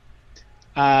birth.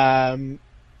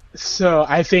 So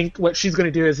I think what she's going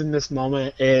to do is in this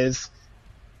moment is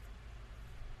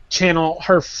channel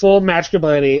her full magic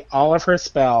ability, all of her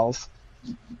spells,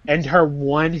 and her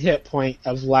 1 hit point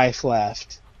of life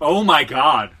left. Oh my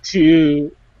god!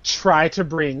 To try to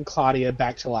bring Claudia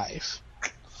back to life.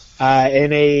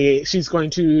 She's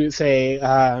going to say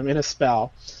in a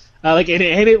spell, and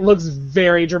it looks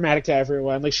very dramatic to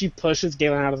everyone. Like she pushes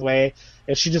Galen out of the way,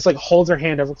 and she just like holds her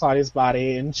hand over Claudia's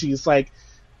body, and she's like,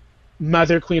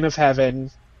 "Mother, Queen of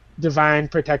Heaven, divine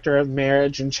protector of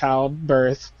marriage and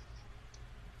childbirth,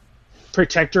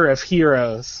 protector of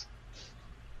heroes,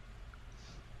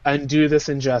 undo this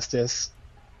injustice.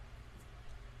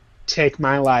 Take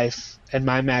my life and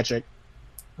my magic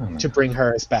to bring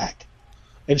hers back."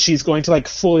 And she's going to like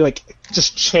fully like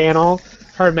just channel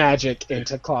her magic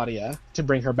into Claudia to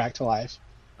bring her back to life.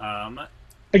 Again,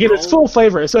 it's full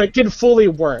flavor, so it can fully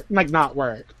work, like not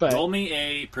work. But roll me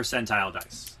a percentile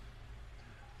dice.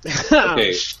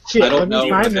 Okay, shit, I don't know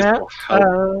if this that. will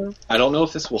help. I don't know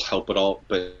if this will help at all,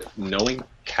 but knowing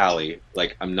Callie,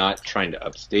 like I'm not trying to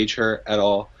upstage her at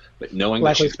all, but knowing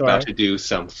that she's about to do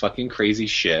some fucking crazy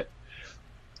shit,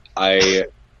 I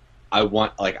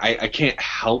want, like, I can't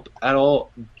help at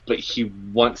all, but he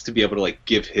wants to be able to like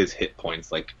give his hit points.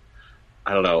 Like,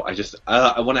 I don't know.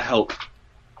 I want to help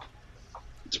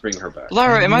to bring her back.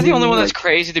 Lyra, am I the only one that's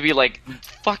crazy to be like,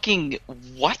 fucking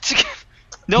what?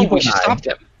 No, we should stop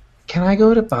them. Can I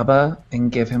go to Bubba and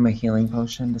give him a healing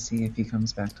potion to see if he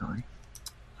comes back to life?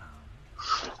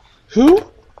 Who?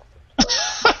 Who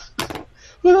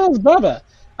the hell's Bubba?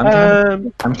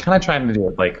 I'm kind of trying to do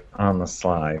it like on the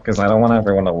sly because I don't want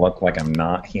everyone to look like I'm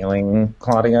not healing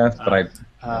Claudia, but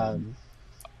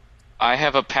I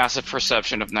have a passive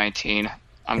perception of 19.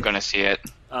 I'm gonna see it.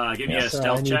 Give me a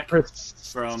stealth check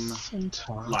from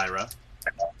Lyra.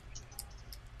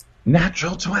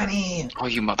 Natural 20. Oh,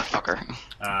 you motherfucker!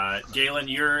 Galen,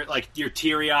 you're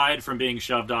teary-eyed from being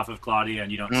shoved off of Claudia,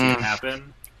 and you don't see it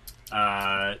happen.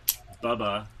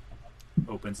 Bubba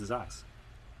opens his eyes.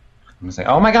 I'm gonna say,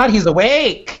 "Oh my god, he's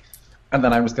awake!" And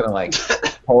then I'm just gonna like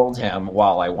hold him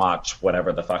while I watch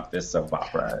whatever the fuck this soap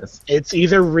opera is. It's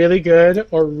either really good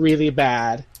or really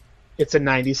bad. It's a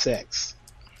 96.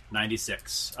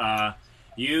 96.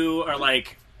 You are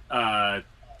like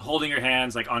holding your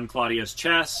hands like on Claudia's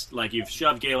chest, like you've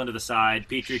shoved Galen to the side.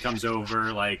 Petrie comes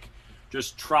over, like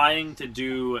just trying to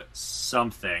do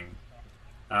something,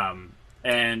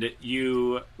 and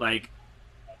you like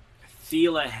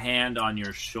feel a hand on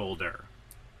your shoulder.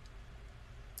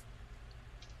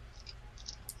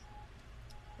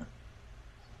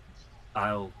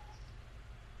 I'll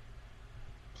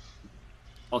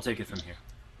take it from here.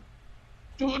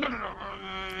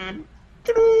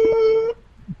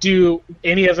 Do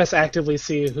any of us actively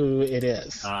see who it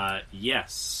is?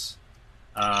 Yes.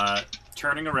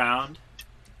 Turning around,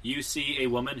 you see a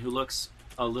woman who looks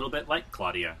a little bit like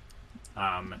Claudia.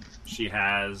 She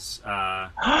has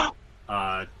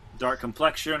dark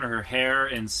complexion, her hair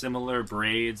in similar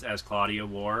braids as Claudia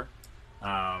wore,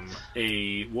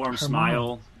 a warm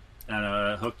smile and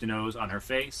a hooked nose on her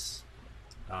face.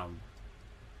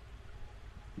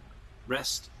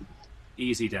 Rest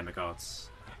easy, demigods.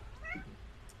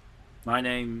 My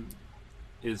name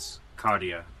is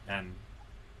Cardia, and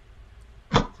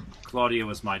Claudia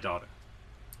was my daughter.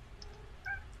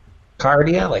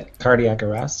 Cardia, like cardiac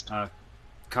arrest?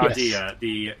 Cardia, Yes.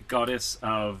 the goddess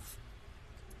of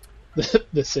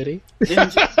the city?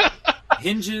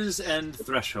 hinges and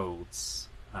thresholds.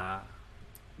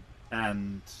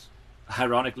 And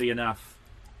ironically enough,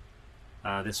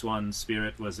 this one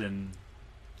spirit was in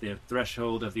the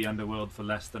threshold of the underworld for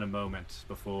less than a moment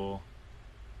before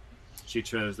she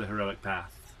chose the heroic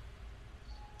path.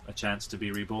 A chance to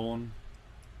be reborn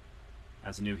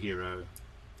as a new hero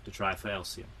to try for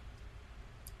Elsium.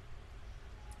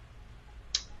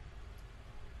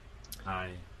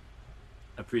 I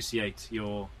appreciate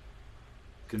your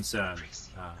concern,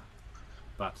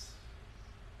 but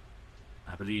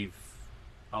I believe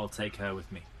I'll take her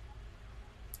with me.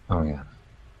 Oh, yeah.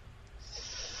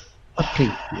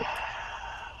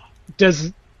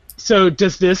 Does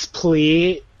this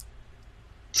plea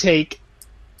take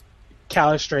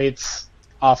Calistrate's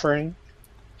offering?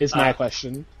 Is my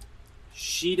question.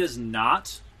 She does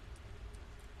not,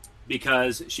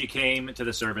 because she came to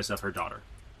the service of her daughter.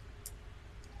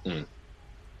 No.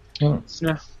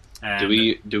 Do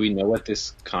we know what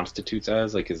this constitutes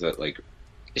as? Like, is that like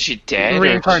Is she dead?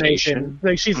 Reincarnation.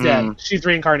 Like, she's dead. She's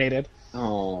reincarnated.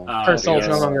 Oh. Her soul's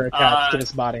no longer attached to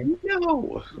this body.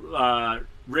 No.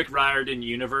 Rick Riordan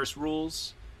universe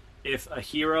rules. If a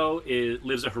hero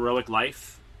lives a heroic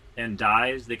life and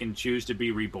dies, they can choose to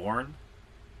be reborn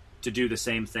to do the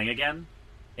same thing again.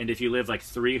 And if you live like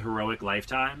 3 heroic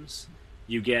lifetimes,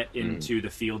 you get into the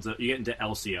fields you get into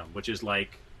Elysium, which is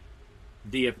like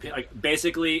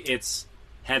basically it's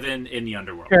heaven in the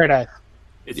underworld. Paradise.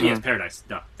 It's paradise.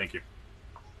 Duh, thank you.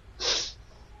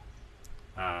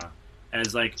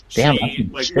 As like Damn, she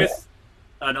with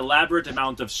an elaborate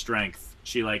amount of strength,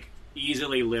 she like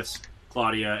easily lifts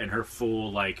Claudia in her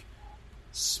full like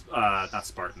not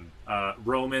Spartan,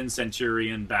 Roman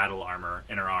centurion battle armor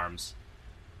in her arms.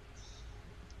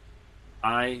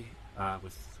 I,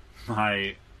 with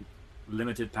my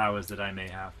limited powers that I may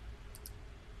have,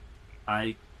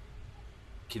 I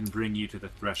can bring you to the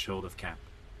threshold of camp,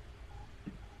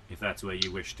 if that's where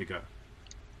you wish to go.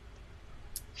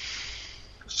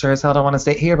 Sure as hell don't want to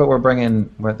stay here, but we're bringing...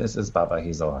 this is Bubba.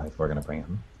 He's alive. We're going to bring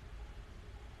him.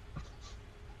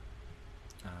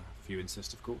 If you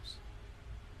insist, of course.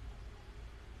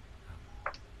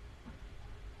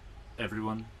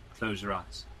 Everyone, close your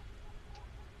eyes.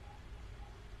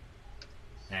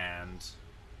 And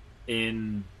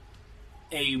in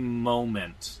a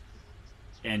moment,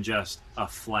 and just a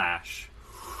flash,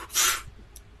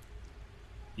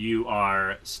 you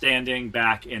are standing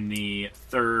back in the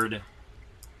 3rd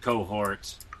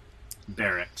cohort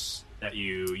barracks that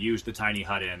you used the tiny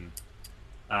hut in.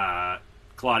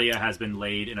 Claudia has been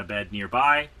laid in a bed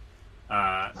nearby.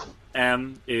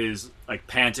 M is like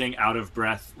panting, out of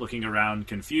breath, looking around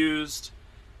confused,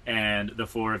 and the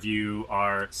 4 of you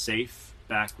are safe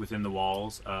back within the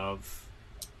walls of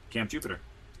Camp Jupiter.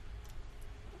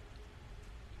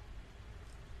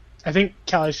 I think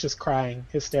Callie's just crying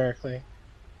hysterically.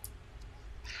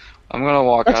 I'm gonna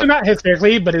walk Actually, up. not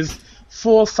hysterically, but is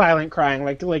full silent crying.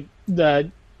 Like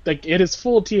it is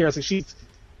full tears. Like she's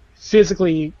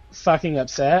physically fucking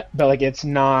upset, but like it's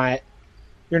not.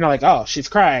 You're not like, oh, she's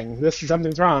crying.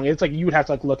 Something's wrong. It's like you would have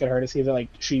to like look at her to see that like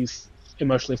she's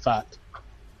emotionally fucked.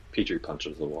 Petrie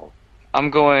punches the wall. I'm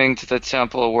going to the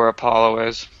temple where Apollo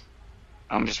is.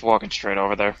 I'm just walking straight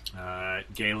over there.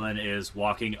 Galen is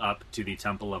walking up to the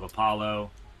Temple of Apollo.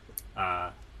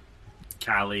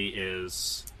 Callie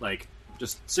is like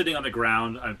just sitting on the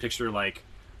ground. I picture like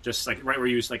just like right where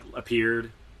you like appeared,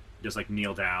 just like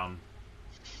kneel down.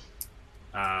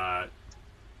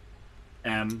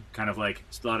 M kind of like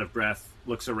still out of breath,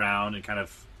 looks around and kind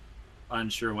of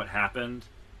unsure what happened,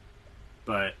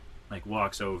 but like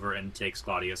walks over and takes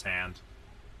Claudia's hand.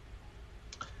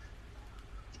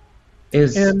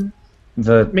 And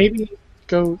maybe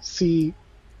go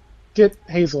get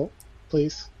Hazel,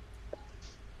 please.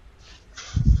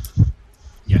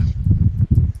 Yeah.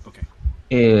 Okay.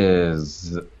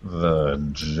 Is the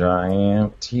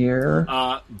giant here?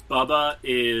 Bubba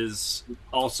is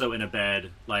also in a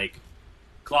bed. Like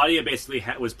Claudia basically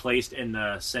was placed in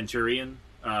the Centurion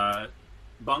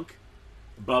bunk.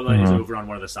 Bubba is over on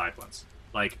one of the side ones.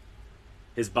 Like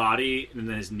his body and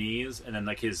then his knees, and then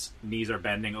like his knees are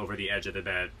bending over the edge of the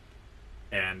bed,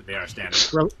 and they are standing.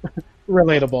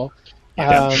 Relatable.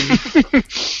 I'm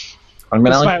gonna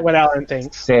despite what Alan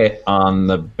thinks. Sit on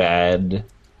the bed,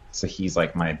 so he's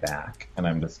like my back, and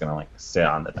I'm just gonna like sit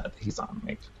on the bed that he's on.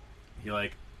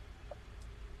 Like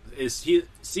he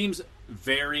seems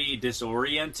very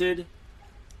disoriented.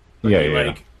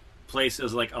 Yeah.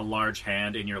 Places like a large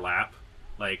hand in your lap.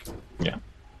 Like yeah.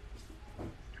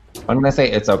 I'm gonna say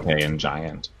it's okay in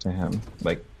giant to him.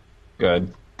 Like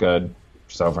good,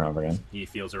 just over and over again. He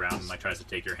feels around and like tries to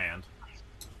take your hand.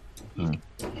 Can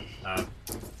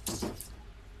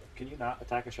you not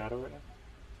attack a shadow right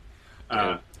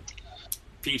now?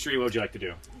 Petrie, what would you like to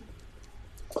do?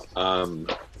 After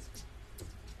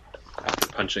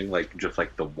punching like just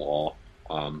like the wall,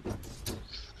 I'll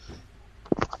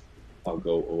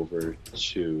go over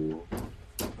to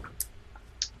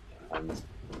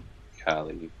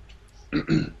Callie.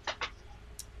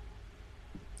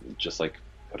 Just like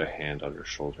put a hand on her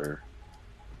shoulder.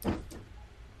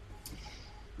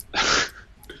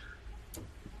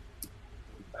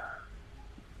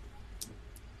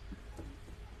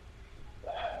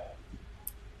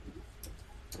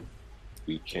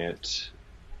 We can't.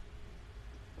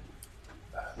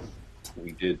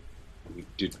 We did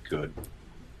good.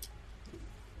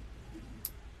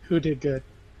 Who did good?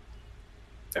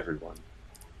 Everyone.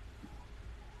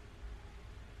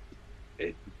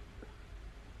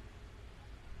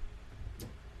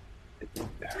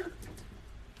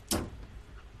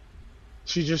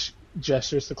 She just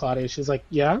gestures to Claudia. She's like,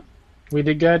 yeah, we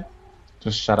did good.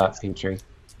 Just shut up, Petrie.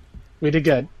 We did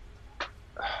good.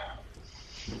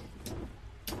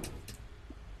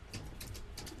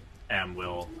 Em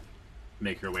will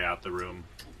make her way out the room,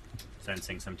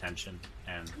 sensing some tension,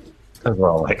 and we're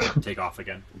all like... take off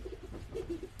again.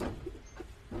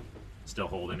 Still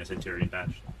holding a Centurion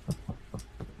badge.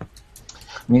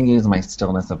 I'm going to use my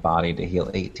stillness of body to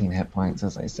heal 18 hit points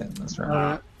as I sit in this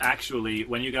room. Actually,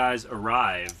 when you guys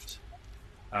arrived,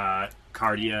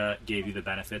 Cardia gave you the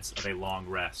benefits of a long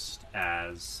rest,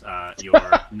 as your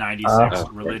 96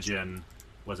 religion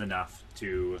was enough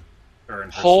to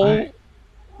earn her Oh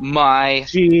my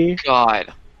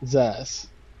god. Jesus.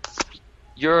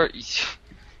 You're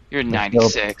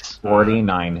 96.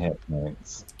 49 hit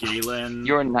points. Galen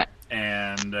You're not.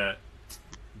 and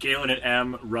Galen and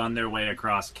M run their way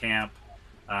across camp.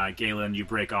 Galen, you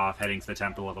break off heading to the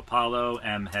Temple of Apollo.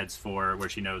 M heads for where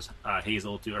she knows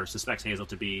Hazel to, or suspects Hazel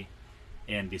to be,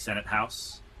 in the Senate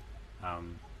House.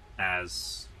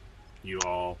 As you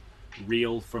all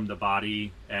reel from the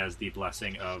body as the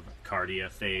blessing of Cardia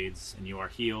fades, and you are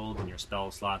healed and your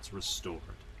spell slots restored.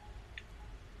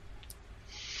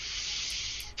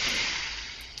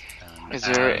 Is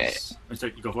there?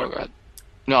 Sorry, go for it.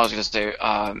 No, I was going to say.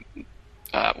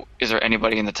 Is there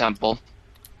anybody in the temple?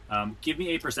 Give me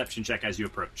a perception check as you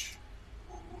approach.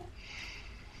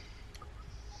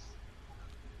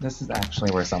 This is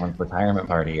actually where someone's retirement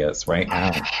party is right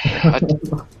now.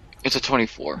 It's a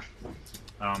 24.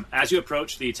 As you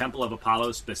approach the Temple of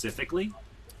Apollo specifically,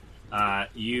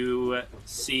 you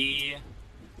see...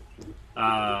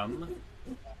 I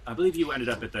believe you ended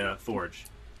up at the Forge.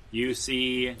 You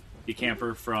see the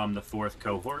camper from the 4th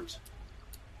cohort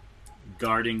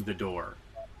guarding the door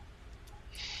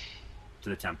to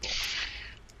the temple.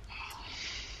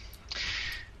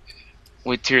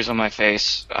 With tears on my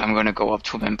face, I'm going to go up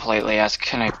to him and politely ask,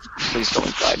 can I please go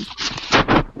inside?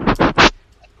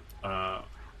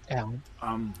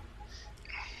 I'm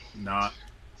not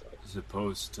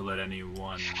supposed to let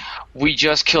anyone... We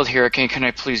just killed Hurricane, can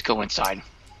I please go inside?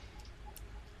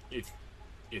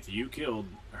 If you killed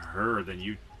her, then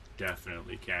you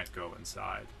definitely can't go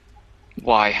inside.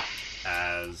 Why?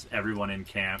 As everyone in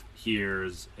camp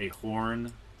hears a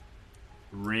horn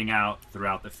ring out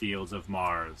throughout the fields of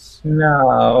Mars.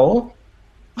 No.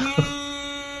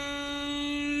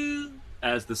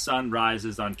 As the sun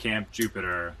rises on Camp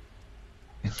Jupiter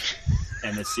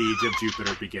and the siege of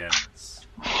Jupiter begins.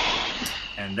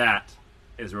 And that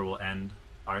is where we'll end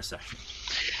our session.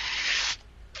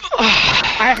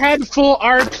 I had full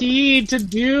RP to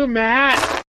do,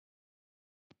 Matt.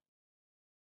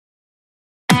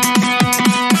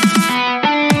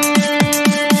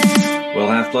 Well,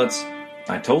 Half-Bloods,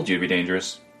 I told you to be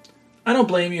dangerous. I don't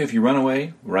blame you if you run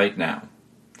away right now.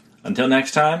 Until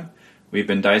next time, we've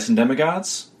been Dice and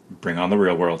Demigods. Bring on the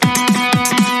real world.